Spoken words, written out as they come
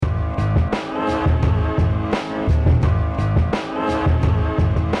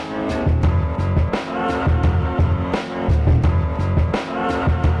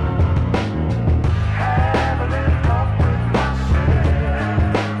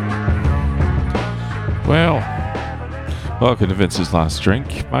Well, welcome to Vince's Last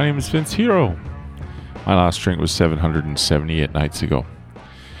Drink. My name is Vince Hero. My last drink was 778 nights ago.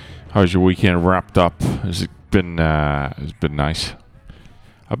 How's your weekend wrapped up? Has it been nice?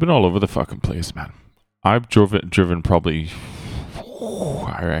 I've been all over the fucking place, man. I've driven probably,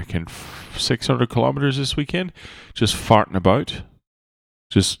 I reckon, 600 kilometers this weekend, just farting about,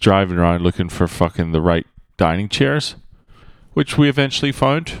 just driving around looking for fucking the right dining chairs, which we eventually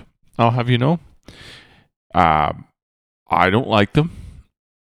found. I'll have you know. I don't like them,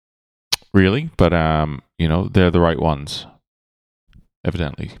 really, but they're the right ones,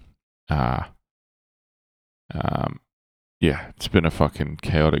 evidently. Yeah, it's been a fucking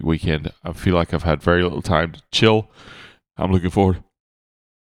chaotic weekend. I feel like I've had very little time to chill. I'm looking forward.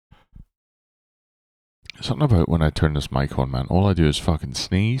 Something about when I turn this mic on, man. All I do is fucking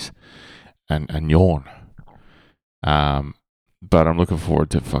sneeze and yawn. But I'm looking forward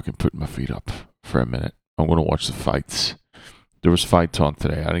to fucking putting my feet up for a minute. I'm going to watch the fights. There was fights on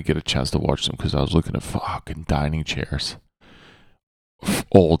today. I didn't get a chance to watch them because I was looking at fucking dining chairs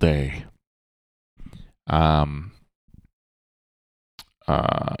all day. Yeah.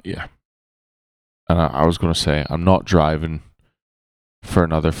 And I was going to say, I'm not driving for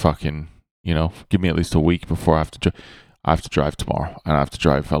another fucking, give me at least a week before I have to drive. I have to drive tomorrow, and I have to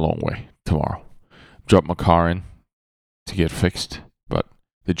drive a long way tomorrow. Drop my car in to get fixed, but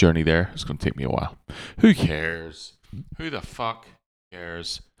the journey there is going to take me a while. Who cares? Who the fuck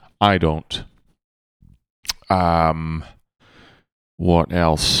cares? I don't. What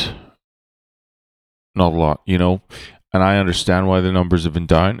else? Not a lot, and I understand why the numbers have been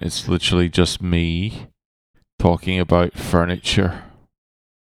down. It's literally just me talking about furniture.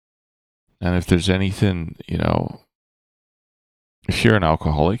 And if there's anything, if you're an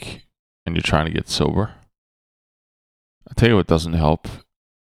alcoholic and you're trying to get sober, I'll tell you what doesn't help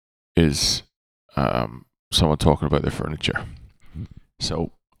is someone talking about their furniture.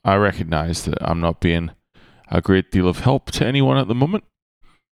 So I recognize that I'm not being a great deal of help to anyone at the moment,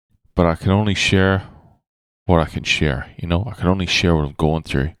 but I can only share what I can share. I can only share what I'm going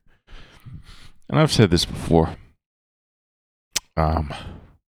through. And I've said this before.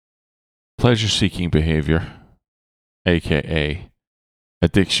 Pleasure-seeking behavior, aka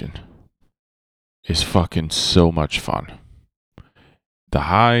addiction, is fucking so much fun. The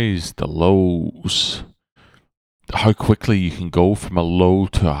highs, the lows, how quickly you can go from a low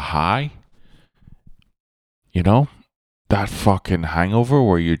to a high. That fucking hangover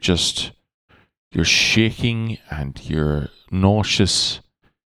where you're shaking and you're nauseous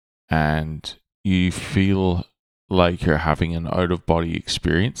and you feel like you're having an out-of-body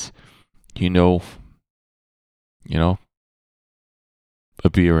experience. A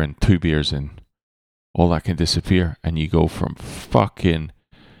beer and 2 beers in, all that can disappear, and you go from fucking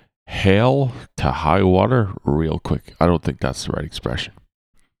hell to high water real quick. I don't think that's the right expression.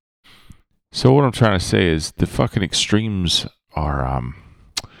 So what I'm trying to say is the fucking extremes are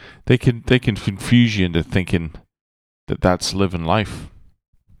they can confuse you into thinking that that's living life.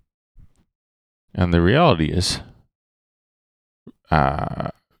 And the reality is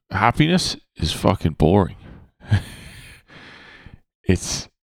happiness is fucking boring. It's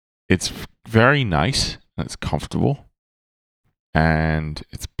very nice and it's comfortable and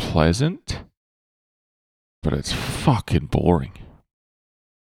it's pleasant, but it's fucking boring.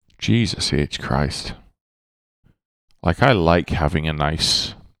 Jesus H. Christ. Like, I like having a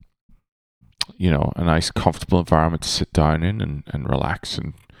nice, a nice comfortable environment to sit down in and relax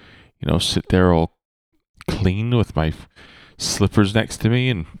and, sit there all clean with my slippers next to me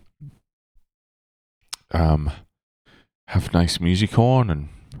and have nice music on, and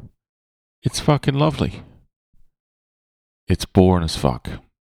it's fucking lovely. It's boring as fuck.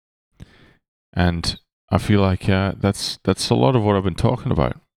 And I feel like that's a lot of what I've been talking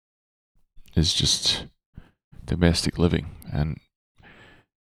about is just domestic living. And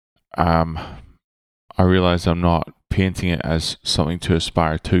I realize I'm not painting it as something to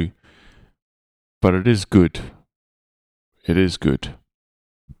aspire to, but it is good. It is good.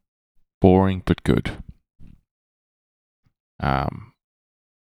 Boring, but good.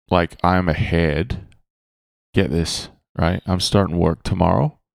 Like, I'm ahead. Get this, right? I'm starting work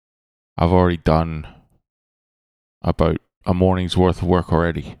tomorrow. I've already done about a morning's worth of work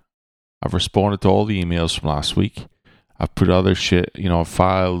already. I've responded to all the emails from last week. I've put other shit, I've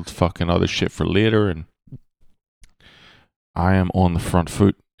filed fucking other shit for later, and I am on the front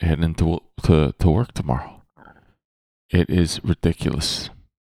foot heading into to work tomorrow. It is ridiculous.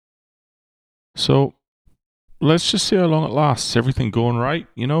 So, let's just see how long it lasts. Everything going right,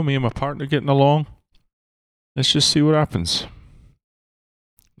 me and my partner getting along. Let's just see what happens.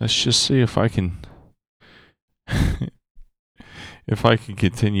 Let's just see if I can if I can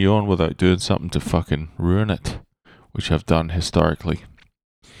continue on without doing something to fucking ruin it, which I've done historically.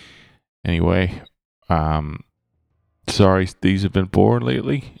 Anyway, sorry these have been boring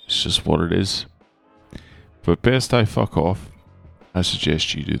lately. It's just what it is. But best I fuck off. I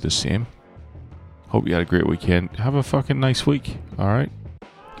suggest you do the same. Hope you had a great weekend. Have a fucking nice week, alright?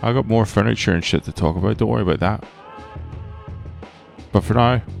 I got more furniture and shit to talk about. Don't worry about that. But for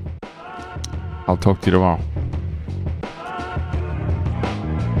now, I'll talk to you tomorrow.